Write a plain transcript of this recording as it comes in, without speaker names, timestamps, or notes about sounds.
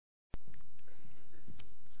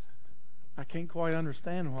can't quite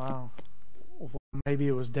understand why. Maybe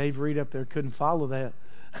it was Dave Reed up there couldn't follow that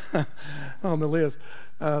on the list.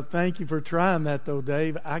 Thank you for trying that, though,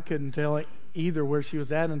 Dave. I couldn't tell either where she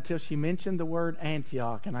was at until she mentioned the word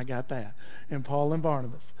Antioch, and I got that, and Paul and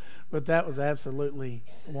Barnabas. But that was absolutely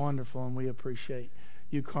wonderful, and we appreciate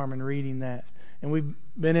you, Carmen, reading that. And we've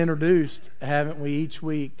been introduced, haven't we, each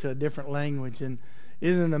week to a different language. And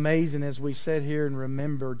isn't it amazing as we sit here and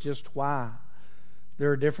remember just why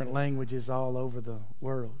there are different languages all over the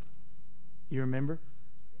world? You remember?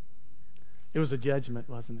 It was a judgment,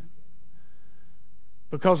 wasn't it?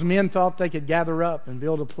 Because men thought they could gather up and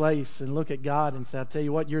build a place and look at God and say, I'll tell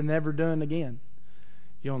you what, you're never doing again.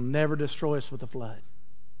 You'll never destroy us with a flood.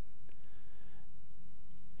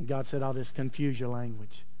 And God said, I'll just confuse your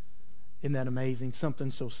language. Isn't that amazing?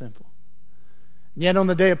 Something so simple. And yet on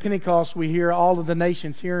the day of Pentecost, we hear all of the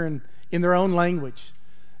nations hearing in their own language,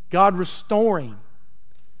 God restoring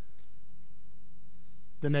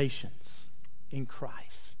the nations in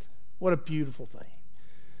Christ. What a beautiful thing.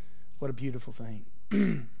 What a beautiful thing.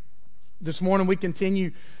 This morning we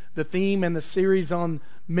continue the theme and the series on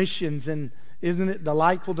missions, and isn't it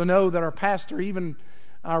delightful to know that our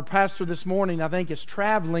pastor this morning, I think, is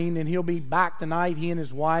traveling, and he'll be back tonight. He and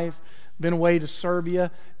his wife been away to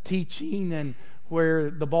Serbia teaching, and where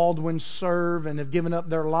the Baldwins serve and have given up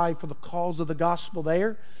their life for the cause of the gospel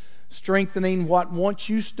there, strengthening what once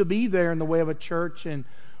used to be there in the way of a church and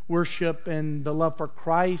worship and the love for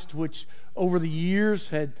Christ, which over the years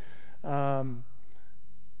had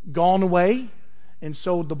gone away. And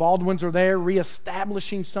so the Baldwins are there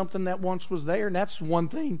reestablishing something that once was there, and that's one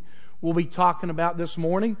thing we'll be talking about this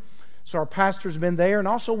morning. So our pastor's been there, and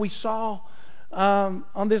also we saw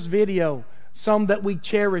on this video some that we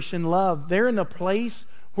cherish and love. They're in a place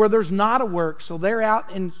where there's not a work, so they're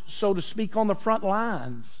out, and so to speak, on the front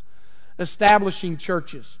lines establishing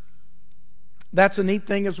churches. That's a neat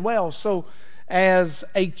thing as well. So as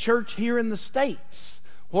a church here in the States,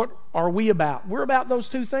 what are we about? We're about those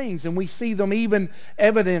two things, and we see them even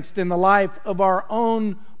evidenced in the life of our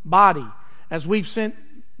own body as we've sent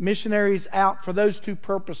missionaries out for those two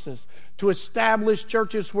purposes: to establish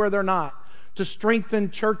churches where they're not, to strengthen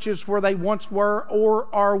churches where they once were or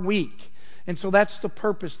are weak. And so that's the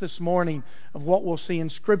purpose this morning of what we'll see in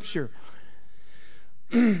Scripture.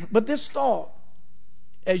 But this thought,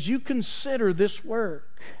 as you consider this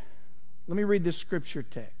work, let me read this Scripture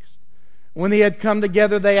text. When they had come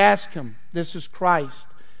together, they asked Him, this is Christ,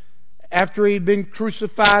 after He had been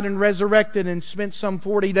crucified and resurrected and spent some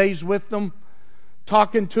 40 days with them,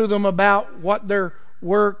 talking to them about what their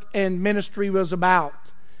work and ministry was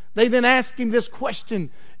about. They then asked Him this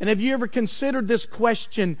question. And have you ever considered this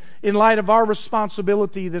question in light of our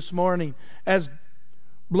responsibility this morning as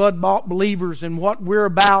blood-bought believers and what we're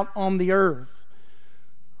about on the earth?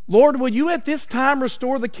 Lord, will you at this time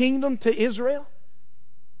restore the kingdom to Israel?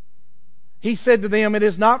 He said to them, it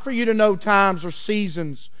is not for you to know times or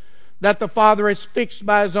seasons that the Father has fixed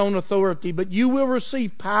by His own authority, but you will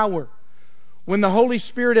receive power when the Holy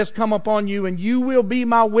Spirit has come upon you, and you will be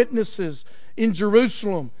my witnesses in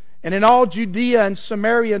Jerusalem and in all Judea and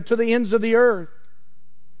Samaria and to the ends of the earth.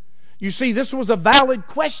 You see, this was a valid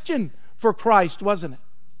question for Christ, wasn't it?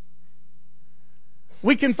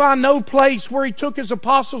 We can find no place where He took His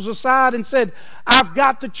apostles aside and said, I've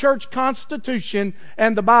got the church constitution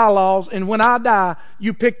and the bylaws, and when I die,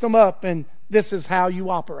 you pick them up, and this is how you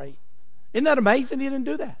operate. Isn't that amazing? He didn't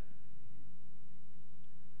do that.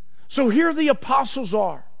 So here the apostles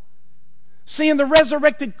are, seeing the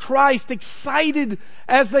resurrected Christ, excited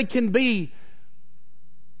as they can be.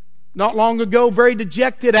 Not long ago, very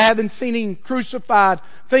dejected, having seen Him crucified,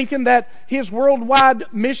 thinking that His worldwide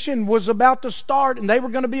mission was about to start and they were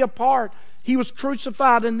going to be a part. He was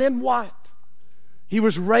crucified, and then what? He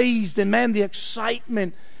was raised, and man, the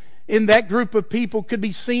excitement in that group of people could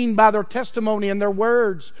be seen by their testimony and their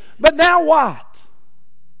words. But now what?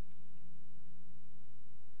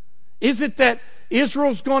 Is it that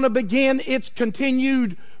Israel's going to begin its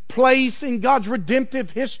continued place in God's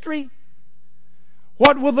redemptive history?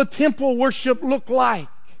 What will the temple worship look like?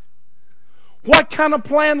 What kind of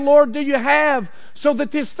plan, Lord, do you have so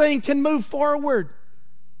that this thing can move forward?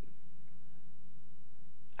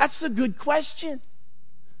 That's a good question.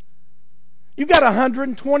 You've got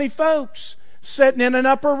 120 folks sitting in an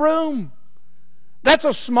upper room. That's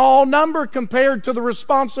a small number compared to the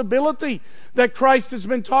responsibility that Christ has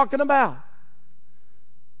been talking about.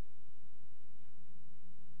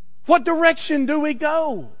 What direction do we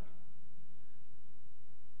go?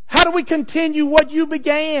 How do we continue what you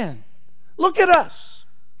began? Look at us.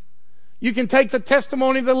 You can take the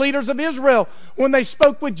testimony of the leaders of Israel when they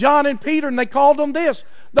spoke with John and Peter and they called them this.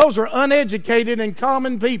 Those are uneducated and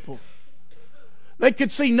common people. They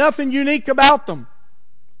could see nothing unique about them.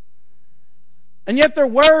 And yet their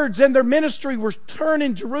words and their ministry were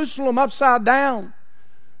turning Jerusalem upside down.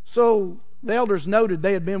 So the elders noted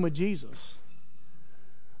they had been with Jesus.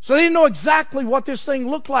 So they didn't know exactly what this thing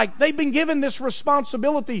looked like. They'd been given this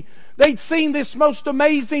responsibility. They'd seen this most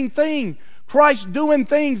amazing thing. Christ doing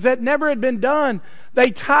things that never had been done. They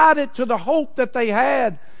tied it to the hope that they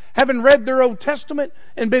had, having read their Old Testament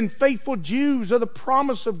and been faithful Jews of the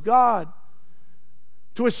promise of God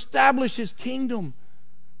to establish His kingdom,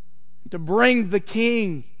 to bring the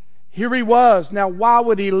King. Here He was. Now why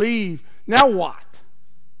would He leave? Now what?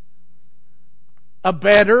 A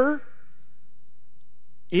better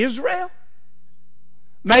Israel?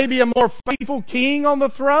 Maybe a more faithful king on the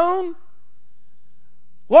throne?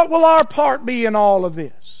 What will our part be in all of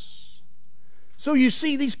this? So you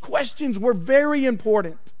see, these questions were very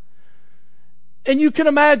important. And you can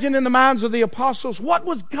imagine in the minds of the apostles, what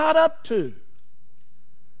was God up to?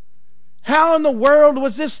 How in the world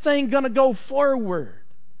was this thing going to go forward?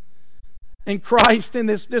 And Christ, in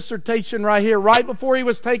this dissertation right here, right before He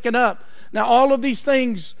was taken up. Now all of these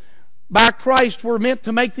things by Christ were meant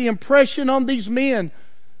to make the impression on these men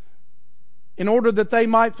in order that they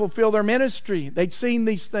might fulfill their ministry. They'd seen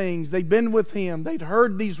these things. They'd been with Him. They'd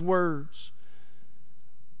heard these words.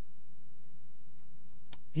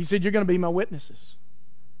 He said, you're going to be my witnesses.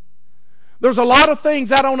 There's a lot of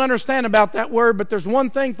things I don't understand about that word, but there's one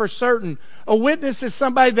thing for certain. A witness is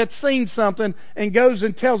somebody that's seen something and goes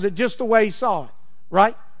and tells it just the way he saw it.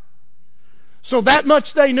 Right? So that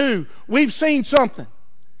much they knew. We've seen something.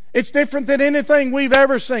 It's different than anything we've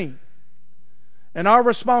ever seen. And our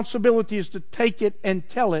responsibility is to take it and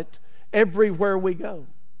tell it everywhere we go.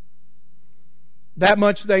 That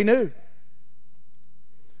much they knew.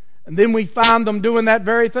 And then we find them doing that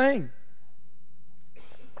very thing.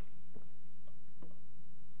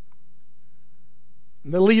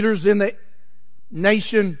 The leaders in the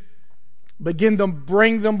nation begin to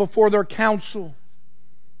bring them before their council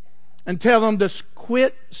and tell them to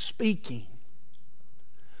quit speaking.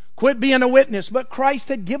 Quit being a witness. But Christ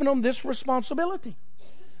had given them this responsibility.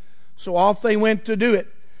 So off they went to do it.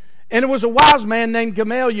 And it was a wise man named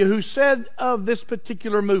Gamaliel who said of this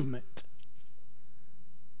particular movement.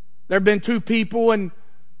 There had been two people in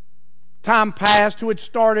time past who had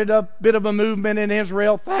started a bit of a movement in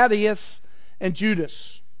Israel, Thaddeus and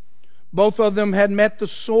Judas. Both of them had met the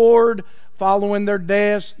sword. Following their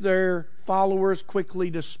deaths, their followers quickly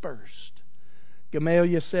dispersed.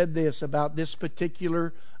 Gamaliel said this about this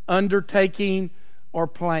particular undertaking or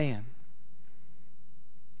plan.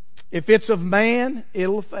 If it's of man,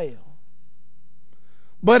 it'll fail.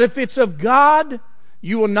 But if it's of God,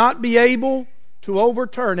 you will not be able to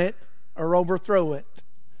overturn it or overthrow it.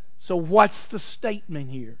 So what's the statement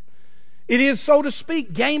here? It is, so to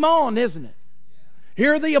speak, game on, isn't it?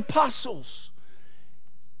 Here are the apostles.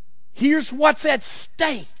 Here's what's at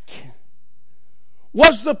stake.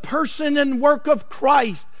 Was the person and work of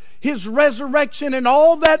Christ, His resurrection and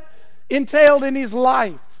all that entailed in His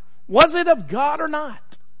life, was it of God or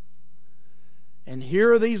not? And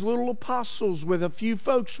here are these little apostles with a few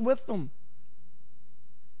folks with them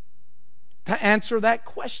to answer that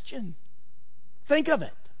question. Think of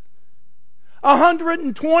it.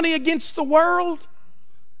 120 against the world.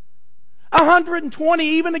 120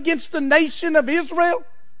 even against the nation of Israel.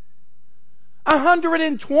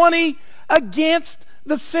 120 against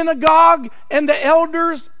the synagogue and the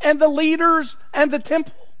elders and the leaders and the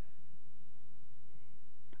temple.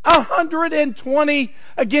 120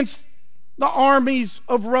 against the armies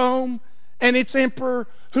of Rome and its emperor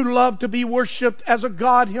who loved to be worshipped as a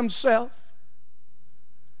god himself.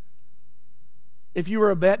 If you were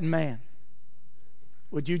a betting man,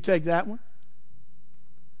 would you take that one?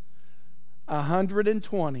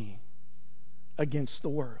 120 against the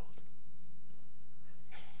world.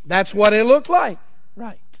 That's what it looked like.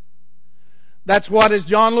 Right. That's what, as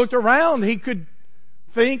John looked around, he could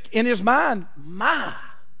think in his mind, my,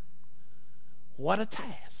 what a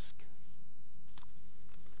task.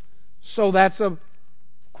 So that's a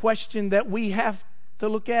question that we have to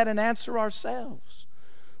look at and answer ourselves.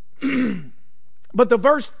 But the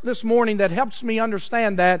verse this morning that helps me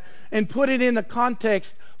understand that and put it in the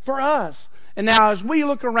context for us. And now as we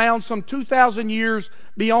look around some 2,000 years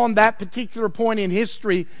beyond that particular point in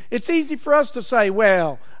history, it's easy for us to say,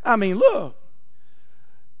 well, I mean, look,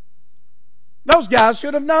 those guys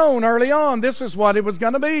should have known early on this is what it was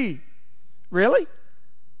going to be. Really?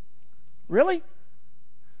 Really?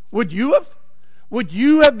 Would you have? Would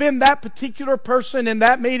you have been that particular person in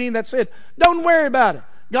that meeting that said, don't worry about it.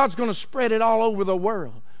 God's going to spread it all over the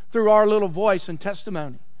world through our little voice and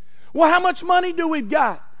testimony. Well, how much money do we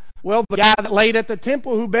got? Well, the guy that laid at the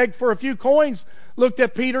temple who begged for a few coins looked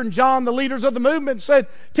at Peter and John, the leaders of the movement, and said,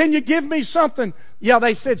 can you give me something? Yeah,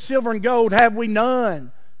 they said, silver and gold have we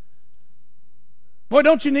none. Boy,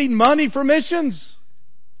 don't you need money for missions?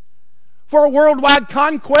 For a worldwide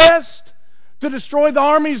conquest? To destroy the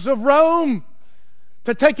armies of Rome?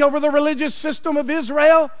 To take over the religious system of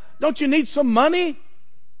Israel? Don't you need some money?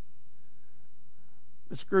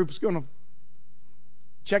 This group is going to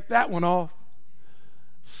check that one off.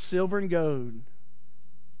 Silver and gold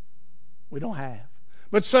we don't have.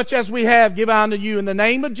 But such as we have, give I unto you. In the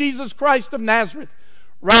name of Jesus Christ of Nazareth,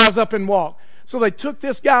 rise up and walk. So they took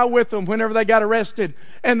this guy with them whenever they got arrested.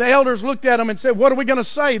 And the elders looked at him and said, what are we going to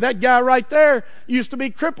say? That guy right there used to be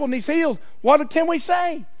crippled and he's healed. What can we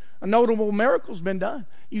say? A notable miracle's been done.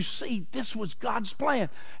 You see, this was God's plan.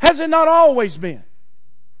 Has it not always been?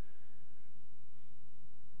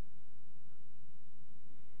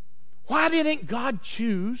 Why didn't God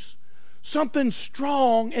choose something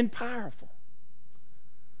strong and powerful?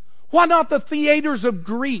 Why not the theaters of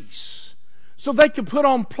Greece so they could put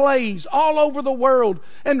on plays all over the world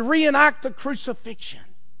and reenact the crucifixion?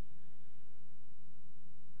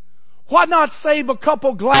 Why not save a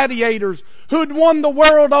couple gladiators who'd won the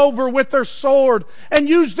world over with their sword and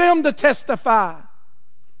use them to testify?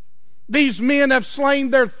 These men have slain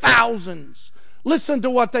their thousands. Listen to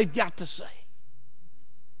what they've got to say.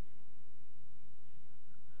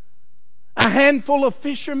 A handful of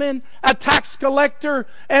fishermen, a tax collector,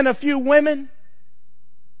 and a few women.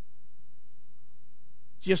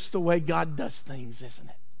 Just the way God does things, isn't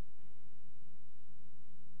it?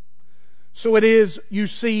 So it is, you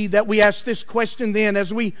see, that we ask this question then,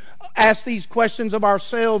 as we ask these questions of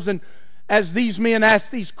ourselves, and as these men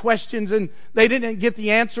asked these questions, and they didn't get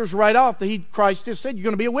the answers right off. Christ just said, you're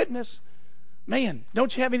going to be a witness. Man,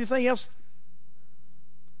 don't you have anything else?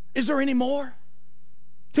 Is there any more?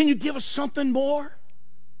 Can you give us something more?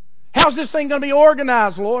 How's this thing going to be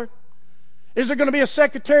organized, Lord? Is there going to be a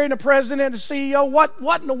secretary and a president and a CEO?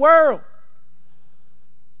 What in the world?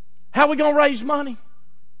 How are we going to raise money?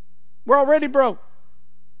 We're already broke.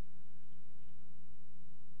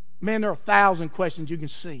 Man, there are 1,000 questions you can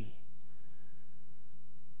see.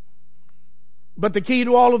 But the key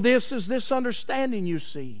to all of this is this understanding, you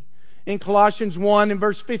see. In Colossians 1 and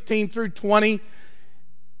verse 15 through 20,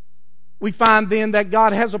 we find then that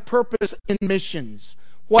God has a purpose in missions.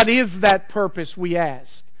 What is that purpose, we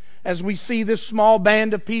ask? As we see this small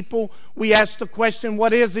band of people, we ask the question,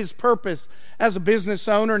 what is His purpose? As a business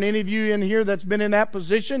owner, and any of you in here that's been in that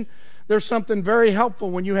position, there's something very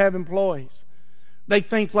helpful when you have employees. They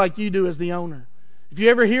think like you do as the owner. If you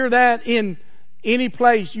ever hear that in any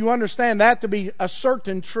place, you understand that to be a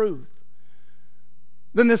certain truth.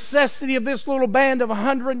 The necessity of this little band of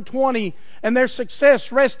 120 and their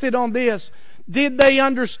success rested on this. Did they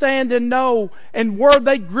understand and know, and were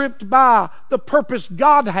they gripped by the purpose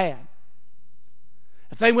God had?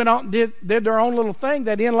 If they went out and did their own little thing,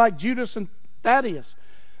 they'd end like Judas and Thaddeus,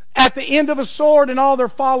 at the end of a sword, and all their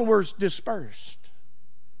followers dispersed.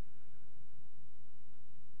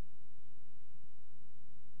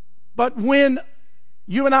 But when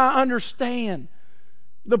you and I understand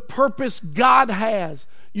the purpose God has,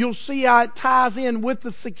 you'll see how it ties in with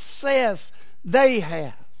the success they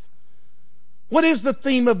have. What is the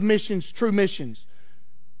theme of missions, true missions?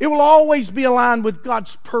 It will always be aligned with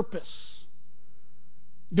God's purpose.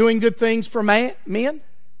 Doing good things for men,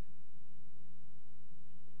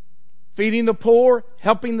 feeding the poor,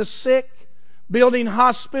 helping the sick, building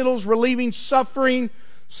hospitals, relieving suffering,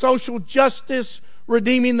 social justice,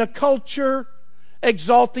 redeeming the culture,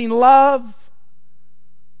 exalting love.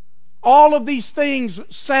 All of these things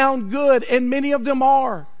sound good, and many of them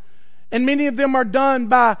are. And many of them are done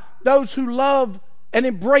by those who love and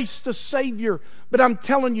embrace the Savior. But I'm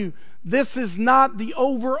telling you, this is not the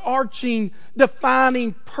overarching,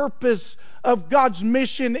 defining purpose of God's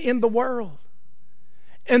mission in the world.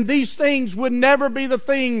 And these things would never be the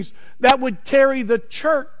things that would carry the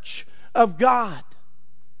church of God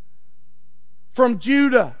from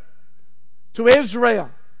Judah to Israel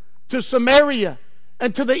to Samaria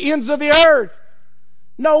and to the ends of the earth.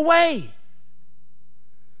 No way.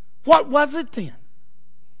 What was it then?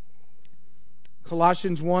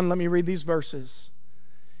 Colossians 1, let me read these verses.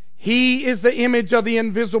 He is the image of the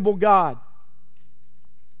invisible God,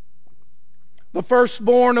 the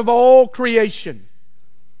firstborn of all creation.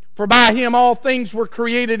 For by Him all things were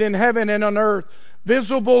created in heaven and on earth,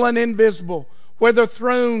 visible and invisible, whether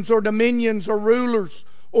thrones or dominions or rulers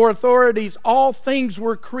or authorities. All things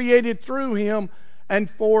were created through Him and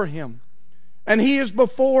for Him. And He is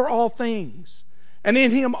before all things. And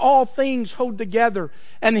in Him all things hold together.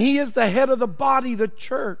 And He is the head of the body, the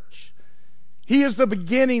church. He is the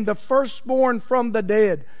beginning, the firstborn from the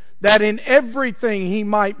dead, that in everything He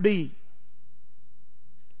might be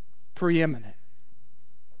preeminent.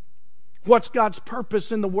 What's God's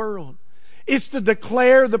purpose in the world? It's to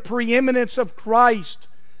declare the preeminence of Christ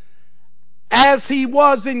as He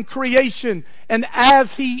was in creation and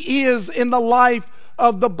as He is in the life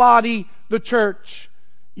of the body, the church.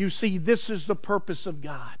 You see, this is the purpose of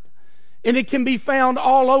God. And it can be found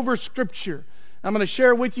all over Scripture. I'm going to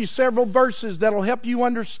share with you several verses that will help you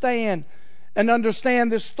understand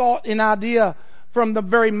this thought and idea from the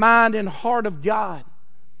very mind and heart of God.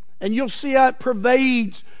 And you'll see how it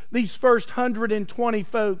pervades these first 120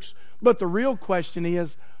 folks. But the real question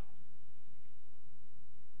is,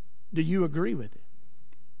 do you agree with it?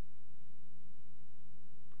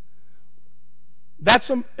 That's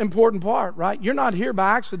an important part, right? You're not here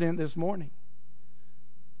by accident this morning.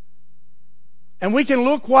 And we can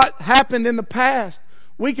look what happened in the past.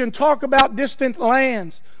 We can talk about distant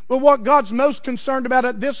lands. But what God's most concerned about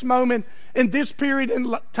at this moment, in this period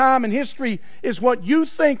in time and history, is what you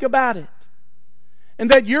think about it. And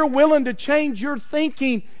that you're willing to change your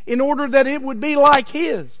thinking in order that it would be like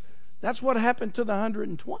His. That's what happened to the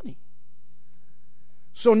 120.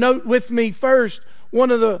 So note with me first, one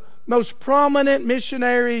of the most prominent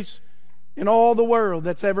missionaries in all the world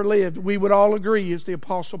that's ever lived, we would all agree, is the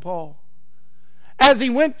Apostle Paul. As he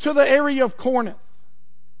went to the area of Corinth,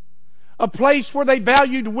 a place where they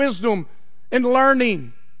valued wisdom and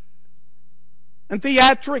learning and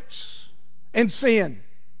theatrics and sin.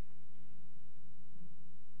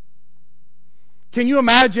 Can you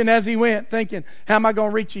imagine as he went thinking, how am I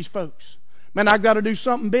going to reach these folks? Man, I've got to do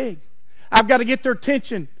something big. I've got to get their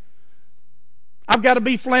attention. I've got to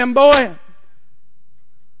be flamboyant.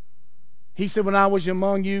 He said, when I was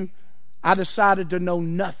among you, I decided to know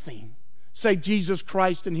nothing save Jesus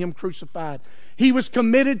Christ and Him crucified. He was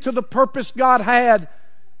committed to the purpose God had.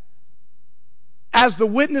 As the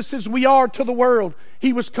witnesses we are to the world,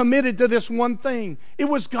 he was committed to this one thing. It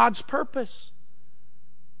was God's purpose.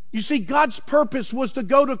 You see, God's purpose was to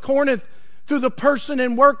go to Corinth through the person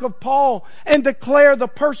and work of Paul and declare the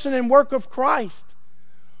person and work of Christ.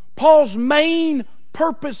 Paul's main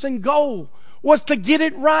purpose and goal was to get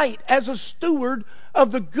it right as a steward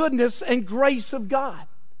of the goodness and grace of God.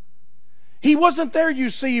 He wasn't there, you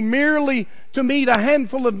see, merely to meet a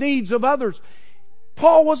handful of needs of others.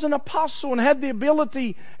 Paul was an apostle and had the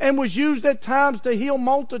ability and was used at times to heal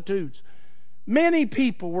multitudes. Many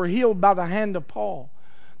people were healed by the hand of Paul.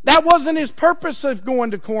 That wasn't his purpose of going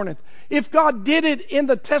to Corinth. If God did it in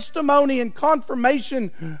the testimony and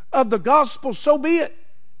confirmation of the gospel, so be it.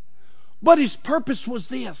 But his purpose was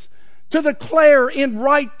this: to declare in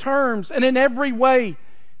right terms and in every way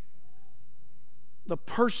the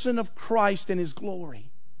person of Christ and His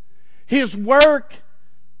glory. His work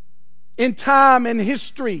in time and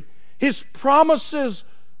history. His promises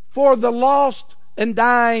for the lost and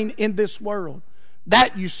dying in this world.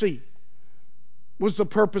 That, you see, was the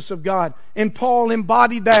purpose of God. And Paul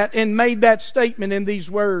embodied that and made that statement in these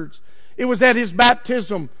words. It was at his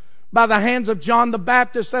baptism by the hands of John the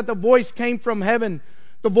Baptist that the voice came from heaven,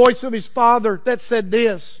 the voice of his Father, that said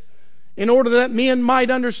this: in order that men might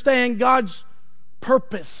understand God's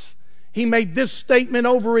purpose, He made this statement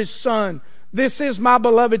over His Son: "This is my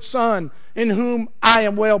beloved Son, in whom I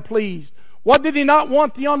am well pleased." What did He not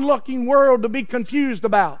want the unlooking world to be confused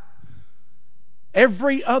about?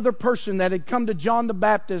 Every other person that had come to John the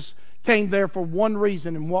Baptist came there for one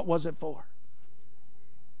reason, and what was it for?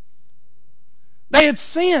 They had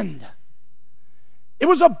sinned. It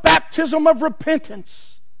was a baptism of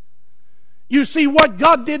repentance. You see, what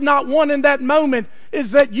God did not want in that moment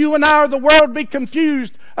is that you and I or the world be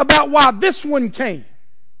confused about why this one came.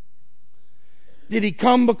 Did He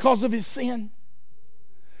come because of his sin?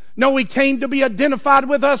 No, He came to be identified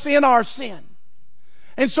with us in our sin.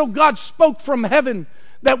 And so God spoke from heaven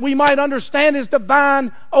that we might understand His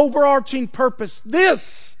divine overarching purpose.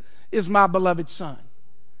 This is my beloved Son,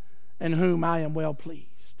 in whom I am well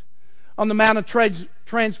pleased. On the Mount of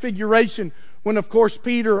Transfiguration, when of course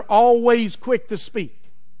Peter, always quick to speak,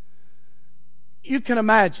 you can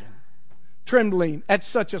imagine trembling at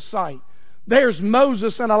such a sight. There's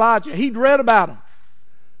Moses and Elijah. He'd read about them.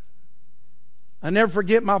 I never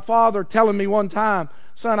forget my father telling me one time,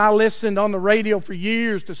 "Son, I listened on the radio for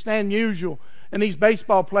years to Stan Musial and these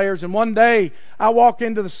baseball players, and one day I walk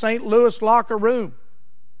into the St. Louis locker room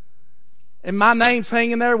And my name's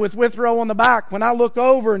hanging there with Withrow on the back. When I look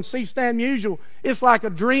over and see Stan Musial, it's like a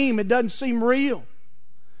dream. It doesn't seem real.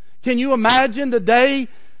 Can you imagine the day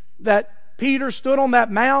that Peter stood on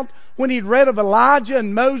that mount when he'd read of Elijah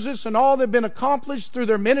and Moses and all that had been accomplished through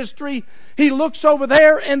their ministry? He looks over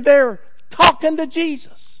there and they're talking to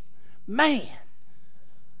Jesus. Man,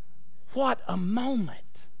 what a moment.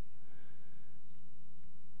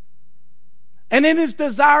 And in his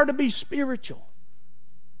desire to be spiritual,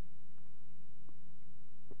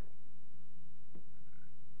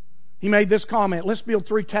 he made this comment, let's build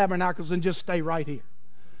 3 tabernacles and just stay right here.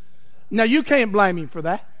 Now, you can't blame him for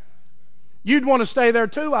that. You'd want to stay there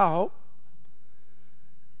too, I hope.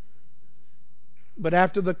 But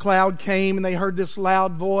after the cloud came and they heard this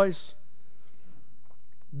loud voice,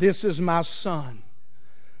 this is my son,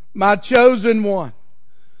 my chosen one.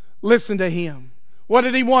 Listen to him. What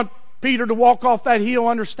did he want Peter to walk off that hill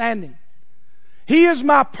understanding? He is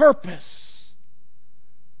my purpose.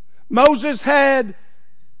 Moses had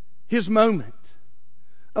his moment.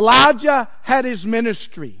 Elijah had his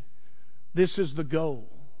ministry. This is the goal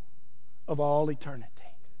of all eternity.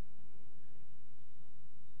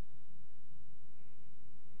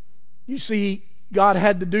 You see, God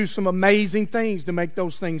had to do some amazing things to make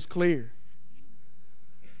those things clear.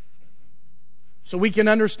 So we can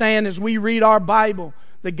understand as we read our Bible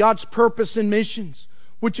that God's purpose in missions,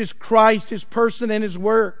 which is Christ, His person and His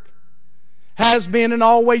work, has been and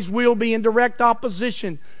always will be in direct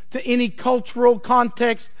opposition to any cultural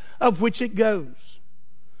context of which it goes.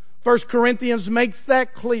 1 Corinthians makes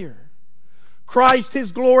that clear. Christ,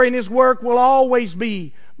 His glory and His work will always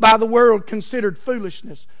be by the world considered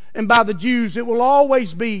foolishness, and by the Jews it will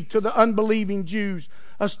always be to the unbelieving Jews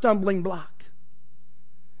a stumbling block.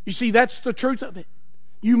 You see, that's the truth of it.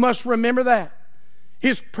 You must remember that.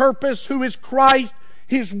 His purpose, who is Christ,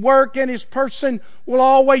 His work and His person will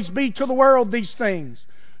always be to the world these things.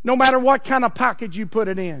 No matter what kind of package you put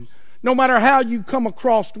it in, no matter how you come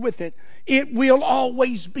across with it, it will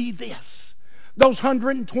always be this. Those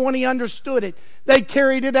 120 understood it. They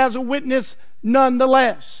carried it as a witness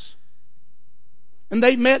nonetheless. And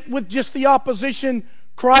they met with just the opposition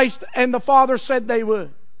Christ and the Father said they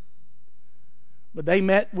would. But they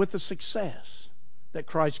met with the success that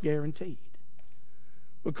Christ guaranteed,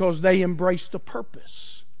 because they embraced the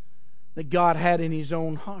purpose that God had in His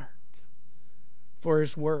own heart for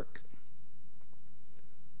His work.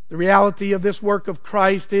 The reality of this work of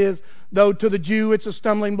Christ is, though to the Jew it's a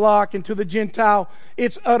stumbling block and to the Gentile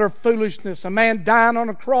it's utter foolishness. A man dying on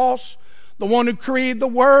a cross, the one who created the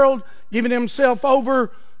world, giving Himself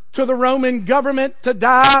over to the Roman government to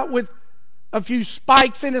die with a few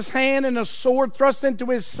spikes in His hand and a sword thrust into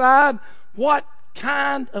His side. What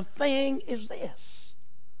kind of thing is this?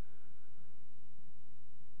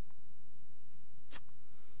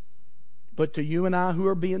 But to you and I who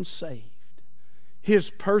are being saved, His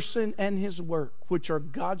person and His work, which are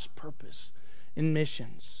God's purpose in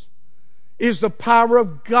missions, is the power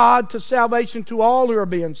of God to salvation to all who are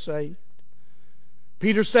being saved.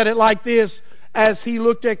 Peter said it like this as he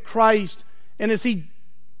looked at Christ and as he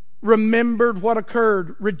remembered what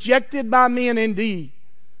occurred. Rejected by men indeed.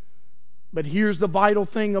 But here's the vital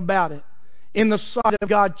thing about it. In the sight of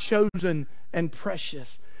God, chosen and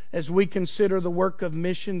precious, as we consider the work of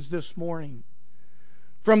missions this morning.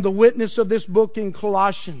 From the witness of this book in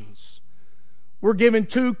Colossians, we're given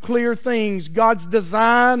 2 clear things. God's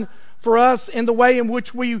design for us in the way in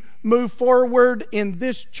which we move forward in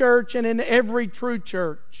this church and in every true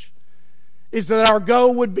church is that our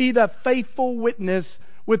goal would be the faithful witness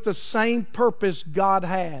with the same purpose God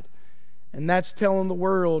had. And that's telling the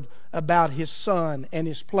world about His Son and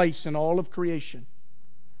His place in all of creation.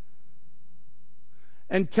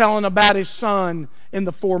 And telling about His Son in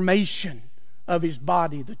the formation of His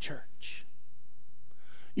body, the church.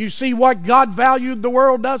 You see, what God valued, the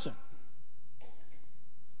world doesn't.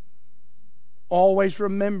 Always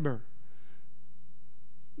remember,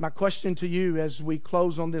 my question to you as we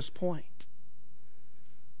close on this point,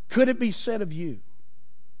 could it be said of you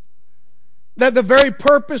that the very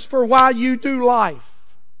purpose for why you do life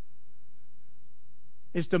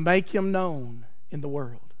is to make Him known in the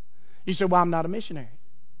world? You say, well, I'm not a missionary.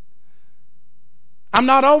 I'm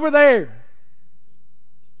not over there.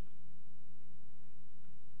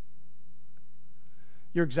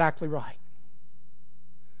 You're exactly right.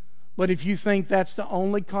 But if you think that's the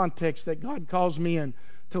only context that God calls me in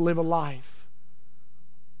to live a life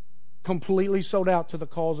completely sold out to the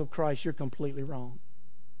cause of Christ, you're completely wrong.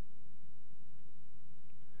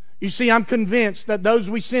 You see, I'm convinced that those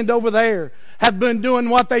we send over there have been doing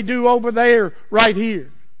what they do over there right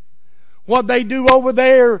here. What they do over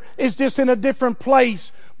there is just in a different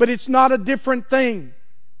place, but it's not a different thing.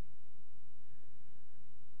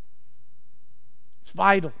 It's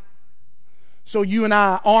vital. So you and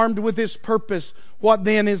I, armed with this purpose, what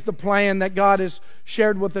then is the plan that God has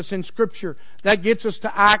shared with us in Scripture? That gets us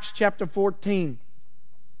to Acts chapter 14.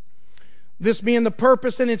 This being the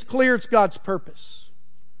purpose, and it's clear it's God's purpose.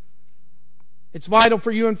 It's vital for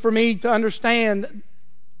you and for me to understand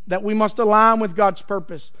that we must align with God's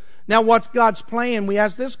purpose. Now, what's God's plan? We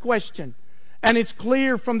ask this question, and it's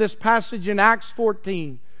clear from this passage in Acts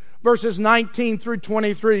 14, verses 19 through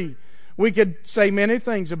 23. We could say many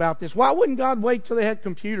things about this. Why wouldn't God wait till they had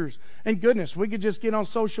computers? And goodness, we could just get on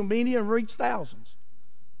social media and reach thousands.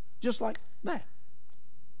 Just like that.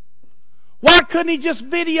 Why couldn't He just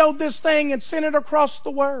video this thing and send it across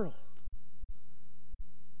the world?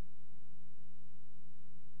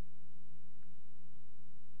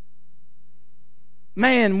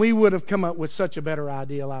 Man, we would have come up with such a better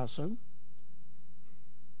idea, I assume.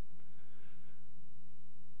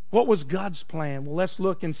 What was God's plan? Well, let's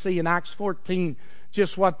look and see in Acts 14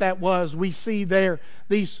 just what that was. We see there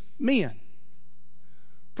these men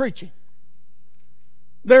preaching.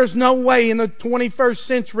 There's no way in the 21st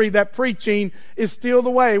century that preaching is still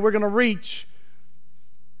the way we're going to reach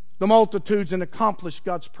the multitudes and accomplish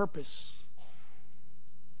God's purpose.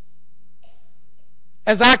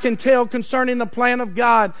 As I can tell concerning the plan of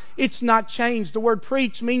God, it's not changed. The word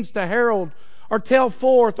preach means to herald or tell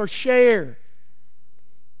forth or share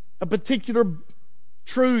a particular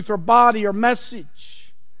truth or body or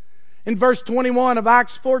message. In verse 21 of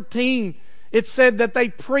Acts 14, it said that they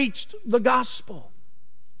preached the gospel.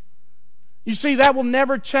 You see, that will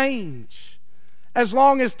never change as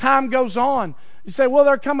long as time goes on. You say, well,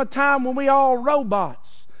 there'll come a time when we all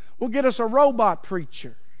robots. We'll get us a robot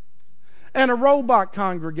preacher and a robot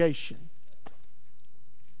congregation.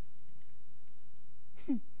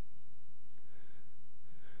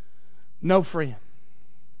 No, friend.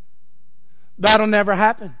 That'll never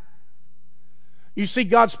happen. You see,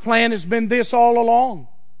 God's plan has been this all along.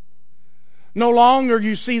 No longer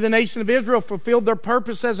you see the nation of Israel fulfilled their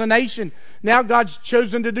purpose as a nation. Now God's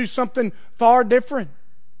chosen to do something far different.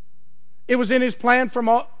 It was in His plan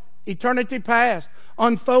from eternity past,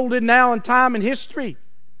 unfolded now in time and history.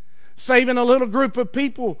 Saving a little group of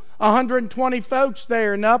people, 120 folks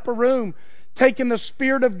there in the upper room, taking the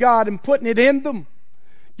Spirit of God and putting it in them,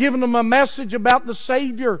 giving them a message about the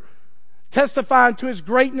Savior, testifying to His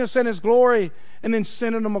greatness and His glory, and then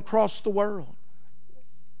sending them across the world.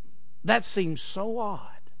 That seems so odd.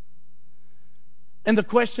 And the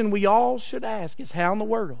question we all should ask is, how in the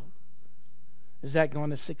world is that going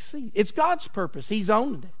to succeed? It's God's purpose. He's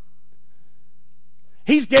owned it.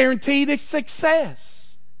 He's guaranteed its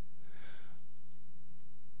success.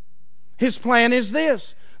 His plan is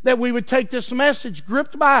this, that we would take this message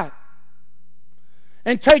gripped by it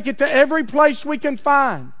and take it to every place we can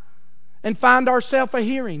find and find ourselves a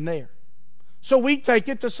hearing there. So we take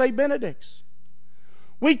it to St. Benedict's.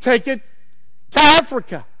 We take it to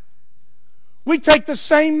Africa. We take the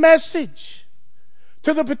same message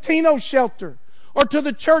to the Patino shelter or to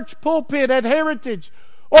the church pulpit at Heritage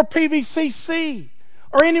or PVCC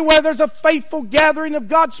or anywhere there's a faithful gathering of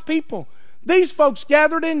God's people. These folks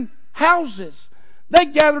gathered in houses. They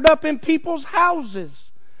gathered up in people's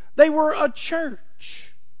houses. They were a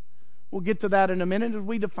church. We'll get to that in a minute as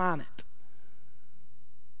we define it.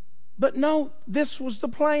 But no, this was the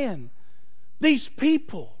plan. These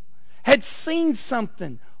people had seen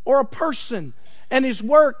something or a person and His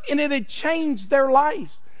work, and it had changed their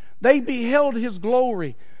lives. They beheld His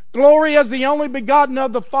glory. Glory as the only begotten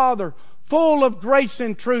of the Father, full of grace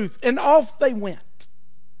and truth. And off they went.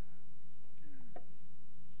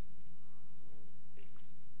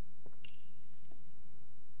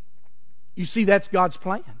 You see, that's God's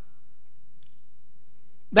plan.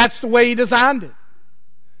 That's the way He designed it.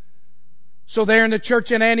 So there in the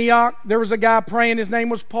church in Antioch, there was a guy praying. His name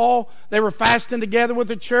was Paul. They were fasting together with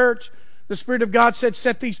the church. The Spirit of God said,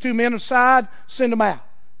 set these two men aside, send them out.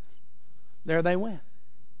 There they went.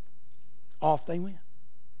 Off they went.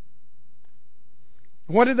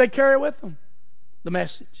 What did they carry with them? The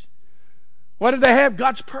message. What did they have?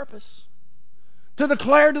 God's purpose. To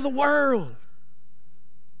declare to the world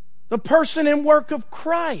the person and work of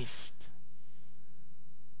Christ.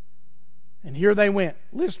 And here they went.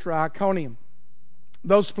 Lystra, Iconium.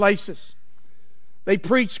 Those places. They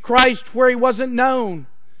preached Christ where He wasn't known.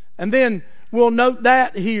 And then we'll note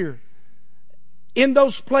that here. In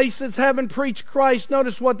those places, having preached Christ,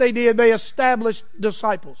 notice what they did. They established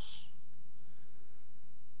disciples.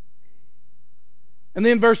 And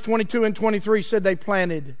then verse 22 and 23 said they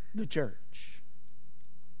planted the church.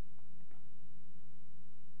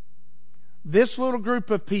 this little group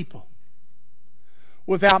of people,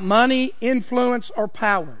 without money, influence, or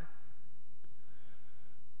power,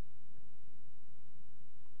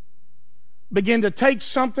 begin to take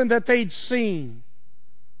something that they'd seen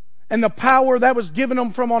and the power that was given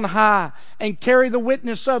them from on high and carry the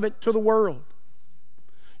witness of it to the world.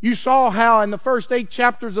 You saw how in the first 8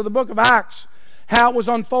 chapters of the book of Acts, how it was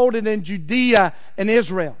unfolded in Judea and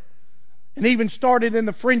Israel, and even started in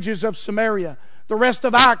the fringes of Samaria. The rest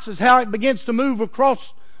of Acts is how it begins to move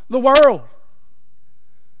across the world.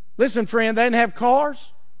 Listen, friend, they didn't have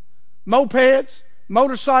cars, mopeds,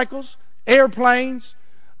 motorcycles, airplanes,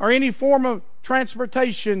 or any form of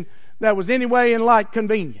transportation that was any way in like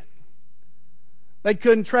convenient. They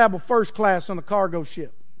couldn't travel first class on a cargo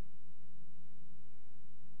ship.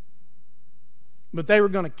 But they were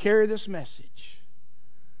going to carry this message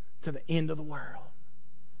to the end of the world.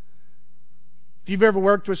 If you've ever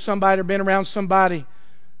worked with somebody or been around somebody,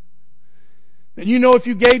 then you know if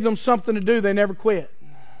you gave them something to do, they never quit.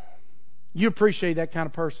 You appreciate that kind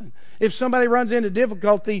of person. If somebody runs into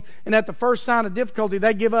difficulty and at the first sign of difficulty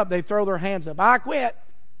they give up, they throw their hands up. I quit.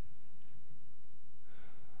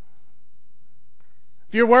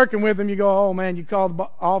 If you're working with them, you go, oh man, you call the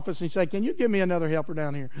office and you say, can you give me another helper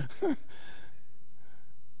down here?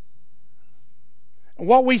 And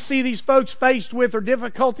what we see these folks faced with are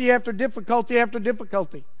difficulty after difficulty after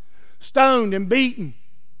difficulty. Stoned and beaten.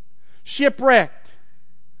 Shipwrecked.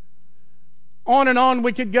 On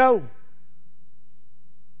we could go.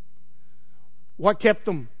 What kept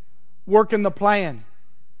them working the plan?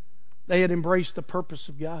 They had embraced the purpose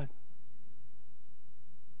of God.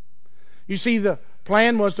 You see, the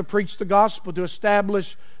plan was to preach the gospel, to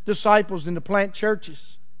establish disciples, and to plant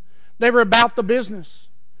churches. They were about the business.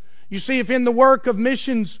 You see, if in the work of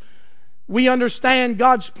missions we understand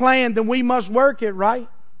God's plan, then we must work it, right?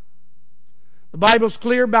 The Bible's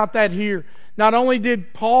clear about that here. Not only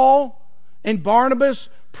did Paul and Barnabas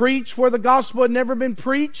preach where the gospel had never been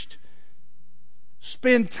preached,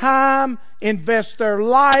 spend time, invest their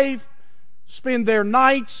life, spend their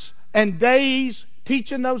nights and days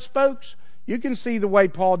teaching those folks. You can see the way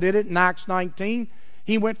Paul did it in Acts 19.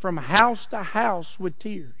 He went from house to house with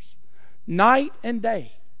tears, night and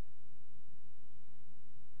day.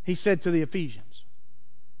 He said to the Ephesians.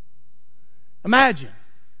 Imagine.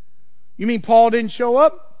 You mean Paul didn't show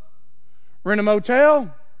up? Rent a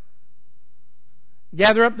motel?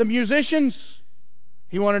 Gather up the musicians?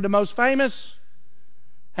 He wanted the most famous?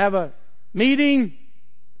 Have a meeting?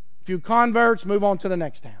 A few converts? Move on to the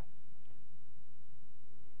next town.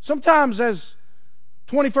 Sometimes as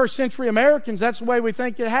 21st century Americans, that's the way we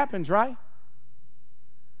think it happens, right? A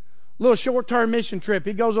little short-term mission trip.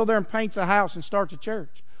 He goes over there and paints a house and starts a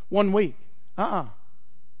church. 1 week.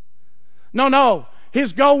 No.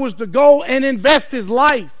 His goal was to go and invest his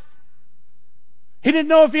life. He didn't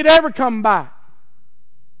know if he'd ever come back.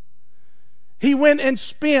 He went and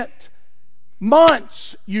spent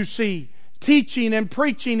months, you see, teaching and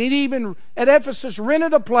preaching. He even at Ephesus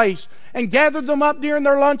rented a place and gathered them up during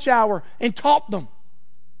their lunch hour and taught them.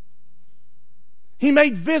 He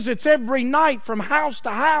made visits every night from house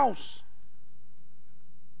to house.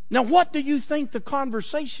 Now, what do you think the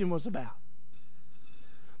conversation was about?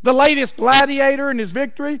 The latest gladiator and his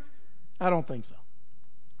victory? I don't think so.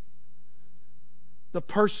 The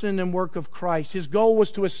person and work of Christ. His goal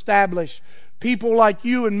was to establish people like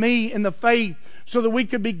you and me in the faith so that we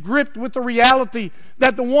could be gripped with the reality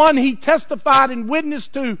that the one he testified and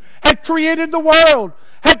witnessed to had created the world,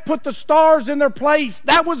 had put the stars in their place.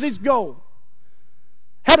 That was his goal.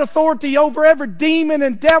 Had authority over every demon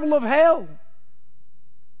and devil of hell.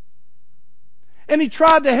 And he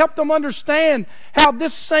tried to help them understand how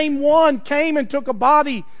this same one came and took a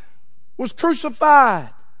body, was crucified,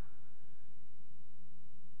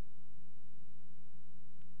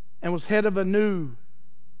 and was head of a new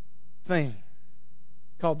thing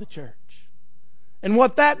called the church. And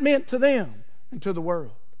what that meant to them and to the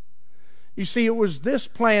world. You see, it was this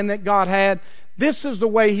plan that God had. This is the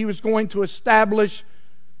way He was going to establish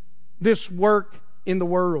this work in the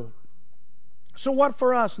world. So what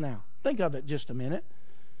for us now? Think of it just a minute.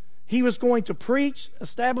 He was going to preach,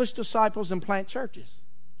 establish disciples, and plant churches.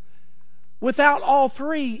 Without all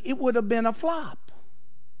three, it would have been a flop.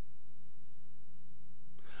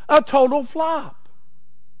 A total flop.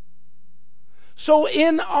 So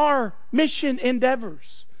in our mission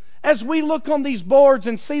endeavors, as we look on these boards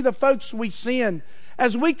and see the folks we send,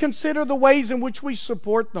 as we consider the ways in which we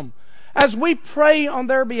support them, as we pray on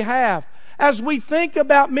their behalf, as we think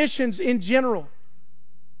about missions in general,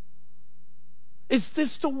 is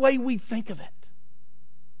this the way we think of it?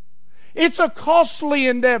 It's a costly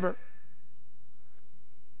endeavor.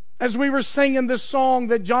 As we were singing this song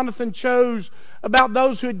that Jonathan chose about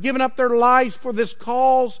those who had given up their lives for this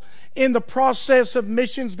cause in the process of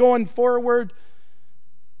missions going forward,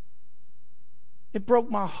 it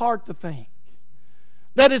broke my heart to think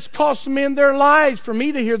that it's cost men their lives for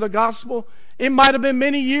me to hear the gospel. It might have been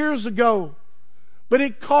many years ago, but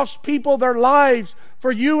it cost people their lives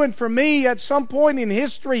for you and for me at some point in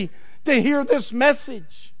history to hear this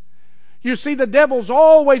message. You see, the devil's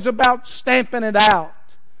always about stamping it out,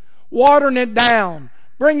 watering it down,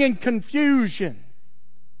 bringing confusion.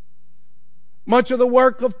 Much of the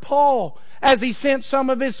work of Paul, as he sent some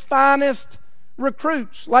of his finest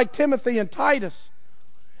recruits like Timothy and Titus,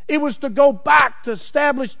 it was to go back to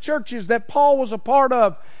established churches that Paul was a part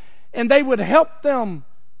of, and they would help them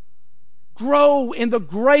grow in the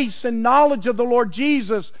grace and knowledge of the Lord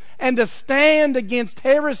Jesus and to stand against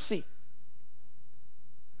heresy.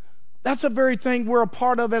 That's the very thing we're a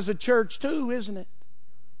part of as a church too, isn't it?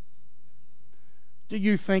 Do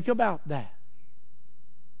you think about that?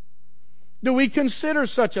 Do we consider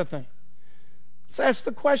such a thing? Let's ask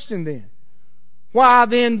the question then. Why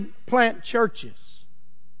then plant churches?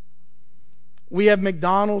 We have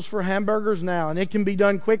McDonald's for hamburgers now, and it can be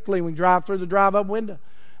done quickly. We drive through the drive-up window.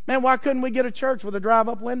 Man, why couldn't we get a church with a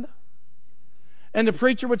drive-up window? And the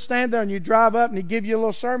preacher would stand there and you drive up and he'd give you a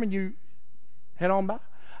little sermon, you head on by.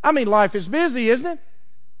 I mean, life is busy, isn't it?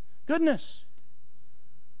 Goodness.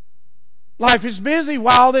 Life is busy.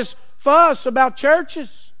 Why all this fuss about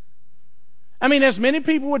churches? I mean, as many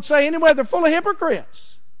people would say anyway, they're full of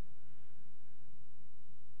hypocrites.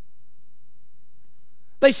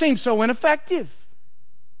 They seem so ineffective.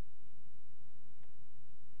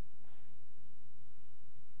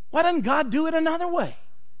 Why doesn't God do it another way?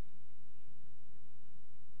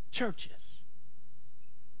 Churches.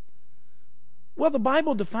 Well, the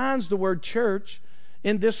Bible defines the word church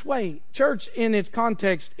in this way. Church, in its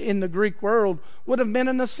context in the Greek world, would have been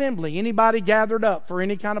an assembly. Anybody gathered up for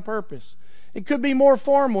any kind of purpose. It could be more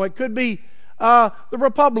formal. It could be the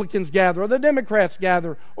Republicans gather, or the Democrats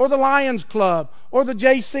gather, or the Lions Club, or the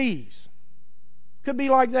JCs. Could be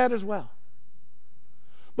like that as well.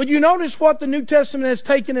 But you notice what the New Testament has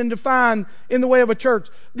taken and defined in the way of a church.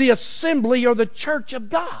 The assembly or the church of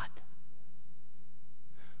God.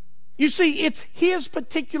 You see, it's His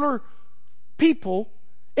particular people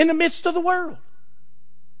in the midst of the world.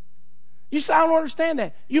 You say, I don't understand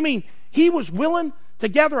that. You mean He was willing to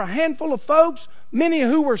gather a handful of folks, many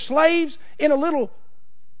who were slaves, in a little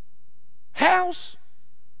house,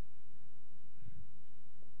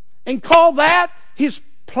 and call that His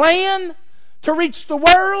plan to reach the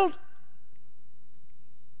world?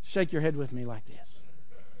 Shake your head with me like this.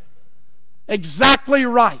 Exactly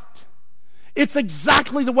right. It's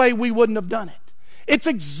exactly the way we wouldn't have done it. It's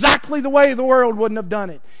exactly the way the world wouldn't have done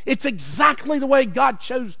it. It's exactly the way God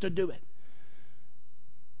chose to do it.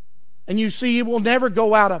 And you see, it will never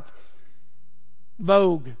go out of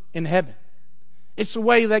vogue in heaven. It's the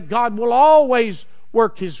way that God will always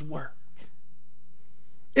work His work.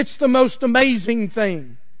 It's the most amazing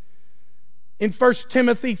thing. In 1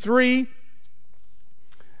 Timothy 3,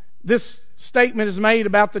 this statement is made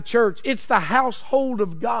about the church. It's the household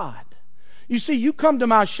of God. You see, you come to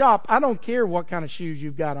my shop, I don't care what kind of shoes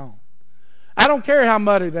you've got on. I don't care how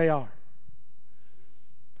muddy they are.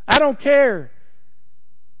 I don't care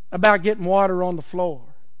about getting water on the floor.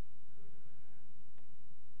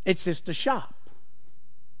 It's just a shop.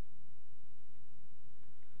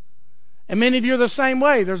 And many of you are the same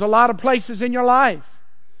way. There's a lot of places in your life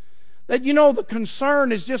that you know the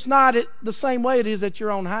concern is just not the same way it is at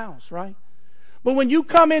your own house, right? But when you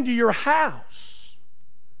come into your house,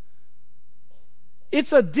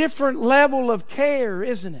 it's a different level of care,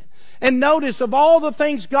 isn't it? And notice, of all the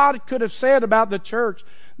things God could have said about the church,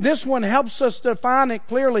 this one helps us define it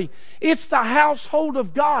clearly. It's the household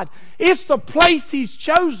of God. It's the place He's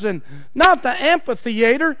chosen. Not the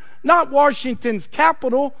amphitheater, not Washington's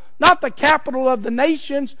capital, not the capital of the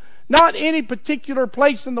nations, not any particular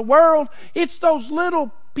place in the world. It's those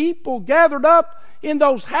little people gathered up in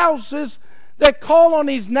those houses that call on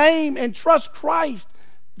His name and trust Christ.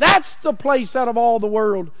 That's the place out of all the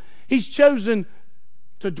world He's chosen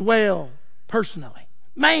to dwell personally.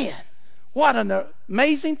 Man, what an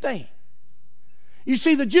amazing thing. You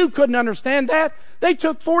see, the Jew couldn't understand that. They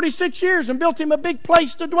took 46 years and built Him a big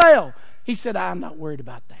place to dwell. He said, I'm not worried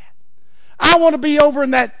about that. I want to be over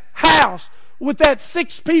in that house with that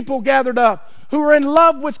 6 people gathered up who are in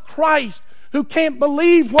love with Christ, who can't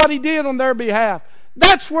believe what He did on their behalf.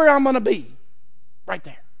 That's where I'm going to be. Right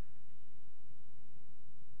there.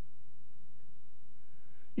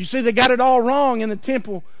 You see, they got it all wrong in the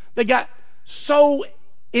temple. They got so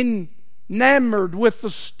enamored enamored with the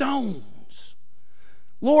stones.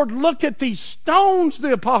 Lord, look at these stones,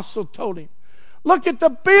 the apostle told him. Look at the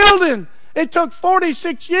building. It took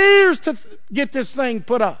 46 years to get this thing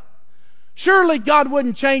put up. Surely God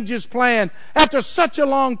wouldn't change His plan after such a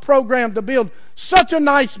long program to build such a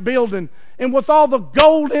nice building, and with all the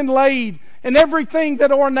gold inlaid and everything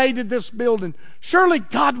that ornated this building. Surely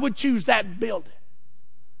God would choose that building.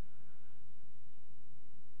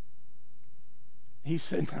 He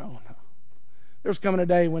said, no. There's coming a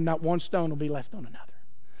day when not one stone will be left on another.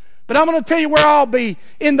 But I'm going to tell you where I'll be,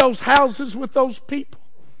 in those houses with those people.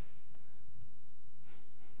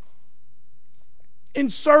 In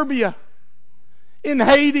Serbia, in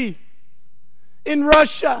Haiti, in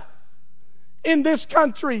Russia, in this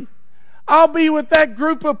country. I'll be with that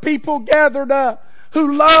group of people gathered up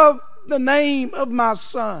who love the name of my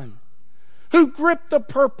Son, who grip the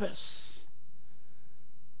purpose,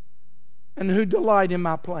 and who delight in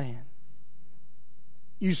my plan.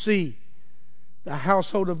 You see, the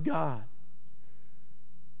household of God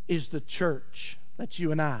is the church. That's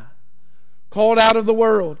you and I. Called out of the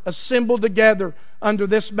world, assembled together under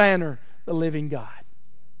this banner, the living God.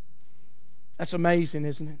 That's amazing,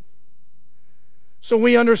 isn't it? So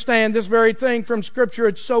we understand this very thing from Scripture.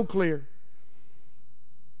 It's so clear.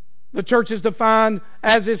 The church is defined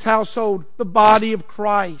as His household, the body of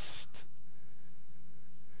Christ.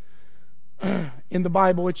 In the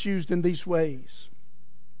Bible, it's used in these ways.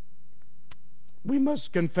 We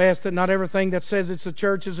must confess that not everything that says it's a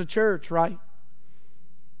church is a church, right?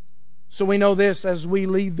 So we know this as we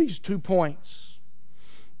leave these 2 points.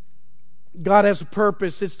 God has a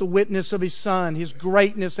purpose. It's the witness of His Son, His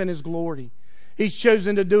greatness and His glory. He's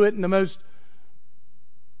chosen to do it in the most,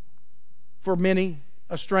 for many,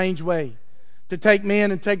 a strange way. To take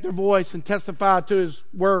men and take their voice and testify to His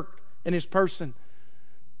work and His person.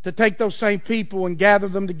 To take those same people and gather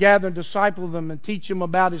them together and disciple them and teach them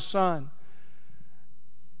about His Son.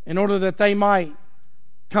 In order that they might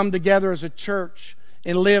come together as a church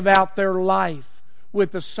and live out their life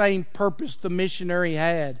with the same purpose the missionary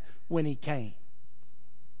had when he came.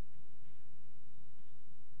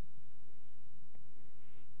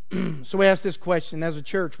 So we ask this question as a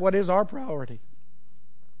church: what is our priority?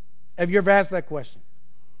 Have you ever asked that question?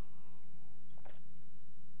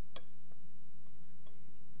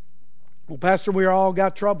 Well, Pastor, we all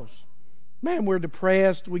got troubles. Man, we're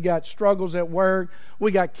depressed. We got struggles at work.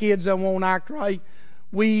 We got kids that won't act right.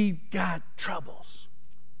 We got troubles.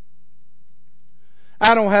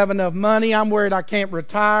 I don't have enough money. I'm worried I can't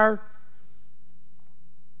retire.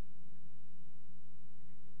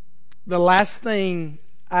 The last thing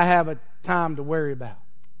I have a time to worry about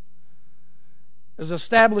is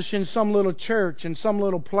establishing some little church in some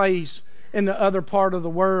little place in the other part of the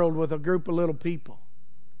world with a group of little people.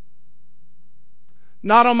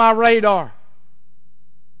 Not on my radar.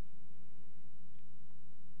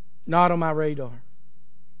 Not on my radar.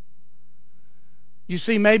 You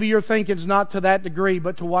see, maybe your thinking's not to that degree,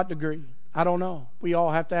 but to what degree? I don't know. We all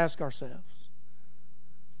have to ask ourselves.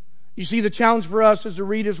 You see, the challenge for us is to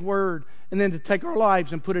read His Word and then to take our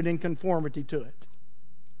lives and put it in conformity to it.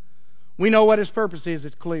 We know what His purpose is.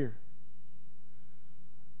 It's clear.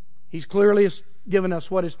 He's clearly given us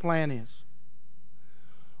what His plan is.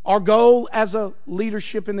 Our goal as a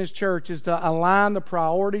leadership in this church is to align the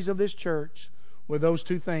priorities of this church with those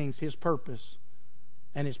 2 things: His purpose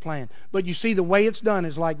and His plan. But you see, the way it's done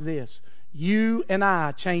is like this. You and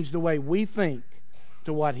I change the way we think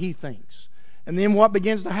to what He thinks. And then what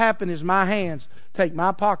begins to happen is my hands take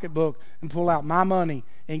my pocketbook and pull out my money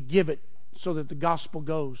and give it so that the gospel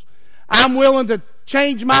goes. I'm willing to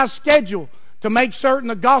change my schedule to make certain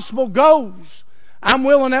the gospel goes. I'm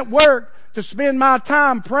willing at work to spend my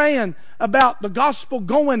time praying about the gospel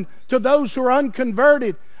going to those who are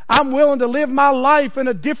unconverted. I'm willing to live my life in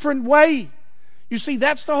a different way. You see,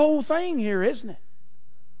 that's the whole thing here, isn't it?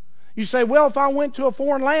 You say, well, if I went to a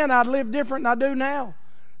foreign land, I'd live different than I do now.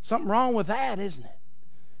 Something wrong with that, isn't it?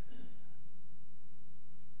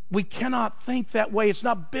 We cannot think that way. It's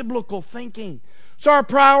not biblical thinking. So our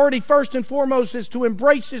priority, first and foremost, is to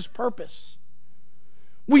embrace His purpose.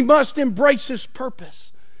 We must embrace His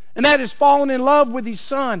purpose. And that is falling in love with His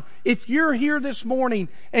Son. If you're here this morning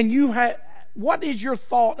and you have, what is your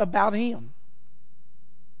thought about Him?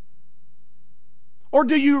 Or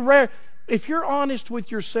do you, if you're honest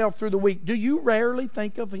with yourself through the week, do you rarely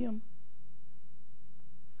think of Him?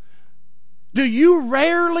 Do you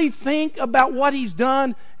rarely think about what He's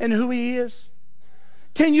done and who He is?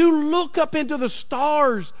 Can you look up into the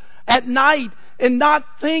stars at night and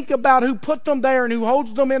not think about who put them there and who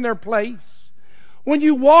holds them in their place? When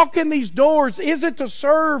you walk in these doors, is it to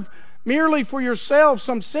serve merely for yourself,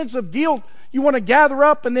 some sense of guilt you want to gather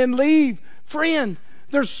up and then leave. Friend,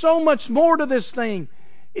 there's so much more to this thing.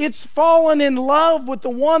 It's fallen in love with the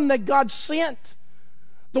one that God sent.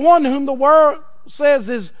 The one whom the world says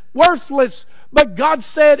is worthless, but God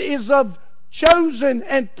said is of chosen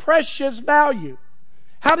and precious value.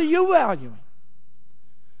 How do you value Him?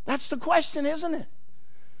 That's the question, isn't it?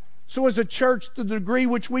 So as a church, the degree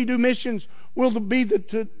which we do missions will be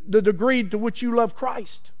the degree to which you love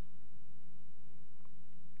Christ.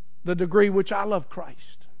 The degree which I love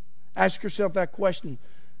Christ. Ask yourself that question.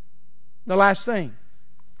 The last thing,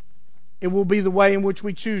 it will be the way in which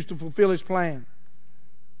we choose to fulfill His plan.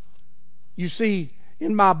 You see,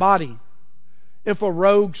 in my body, if a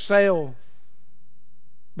rogue cell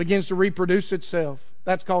begins to reproduce itself,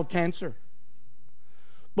 that's called cancer.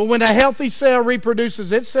 But when a healthy cell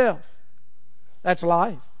reproduces itself, that's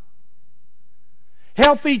life.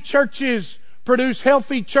 Healthy churches produce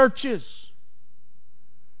healthy churches.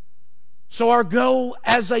 So our goal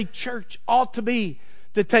as a church ought to be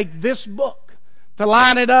to take this book, to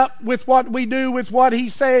line it up with what we do, with what He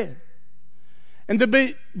said, and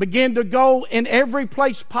to begin to go in every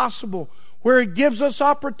place possible where it gives us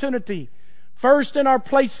opportunity. First in our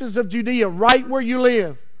places of Judea, right where you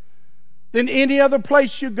live, then any other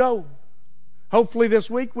place you go. Hopefully this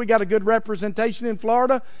week we got a good representation in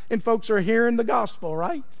Florida and folks are hearing the gospel,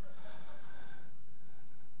 right?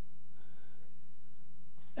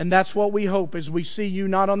 And that's what we hope as we see you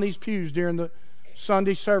not on these pews during the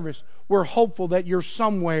Sunday service. We're hopeful that you're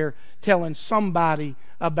somewhere telling somebody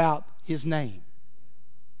about His name.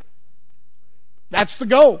 That's the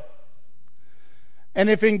goal. And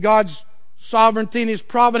if in God's sovereignty and His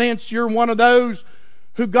providence you're one of those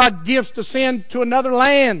who God gives to send to another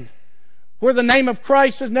land where the name of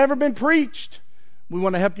Christ has never been preached, we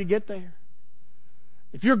want to help you get there.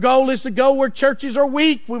 If your goal is to go where churches are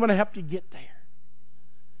weak, we want to help you get there.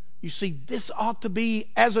 You see, this ought to be,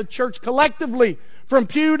 as a church collectively, from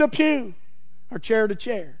pew to pew, or chair to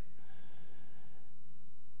chair,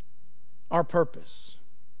 our purpose.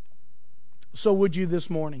 So would you this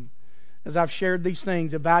morning, as I've shared these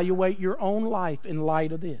things, evaluate your own life in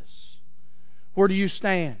light of this? Where do you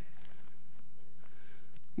stand?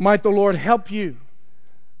 Might the Lord help you,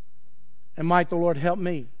 and might the Lord help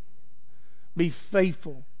me be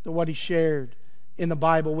faithful to what He shared in the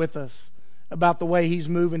Bible with us about the way He's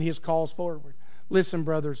moving His cause forward. Listen,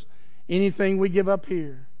 brothers, anything we give up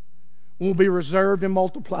here will be reserved and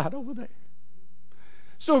multiplied over there.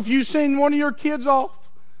 So if you send one of your kids off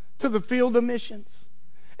to the field of missions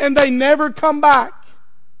and they never come back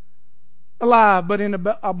alive but in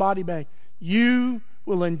a body bag, you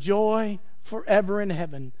will enjoy forever in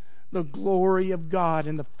heaven the glory of God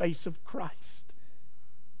in the face of Christ.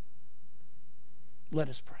 Let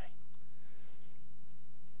us pray.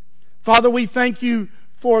 Father, we thank You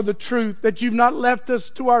for the truth that You've not left us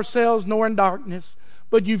to ourselves nor in darkness,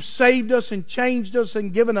 but You've saved us and changed us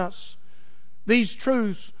and given us these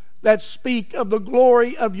truths that speak of the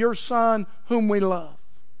glory of Your Son whom we love.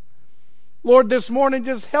 Lord, this morning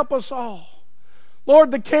just help us all.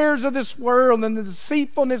 Lord, the cares of this world and the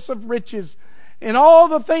deceitfulness of riches and all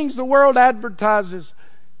the things the world advertises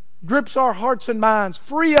grips our hearts and minds.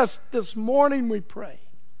 Free us this morning, we pray,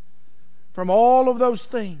 from all of those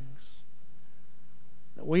things,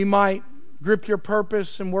 that we might grip Your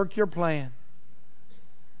purpose and work Your plan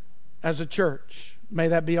as a church. May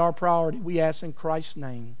that be our priority. We ask in Christ's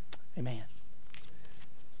name. Amen.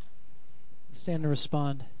 Stand to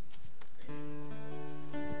respond.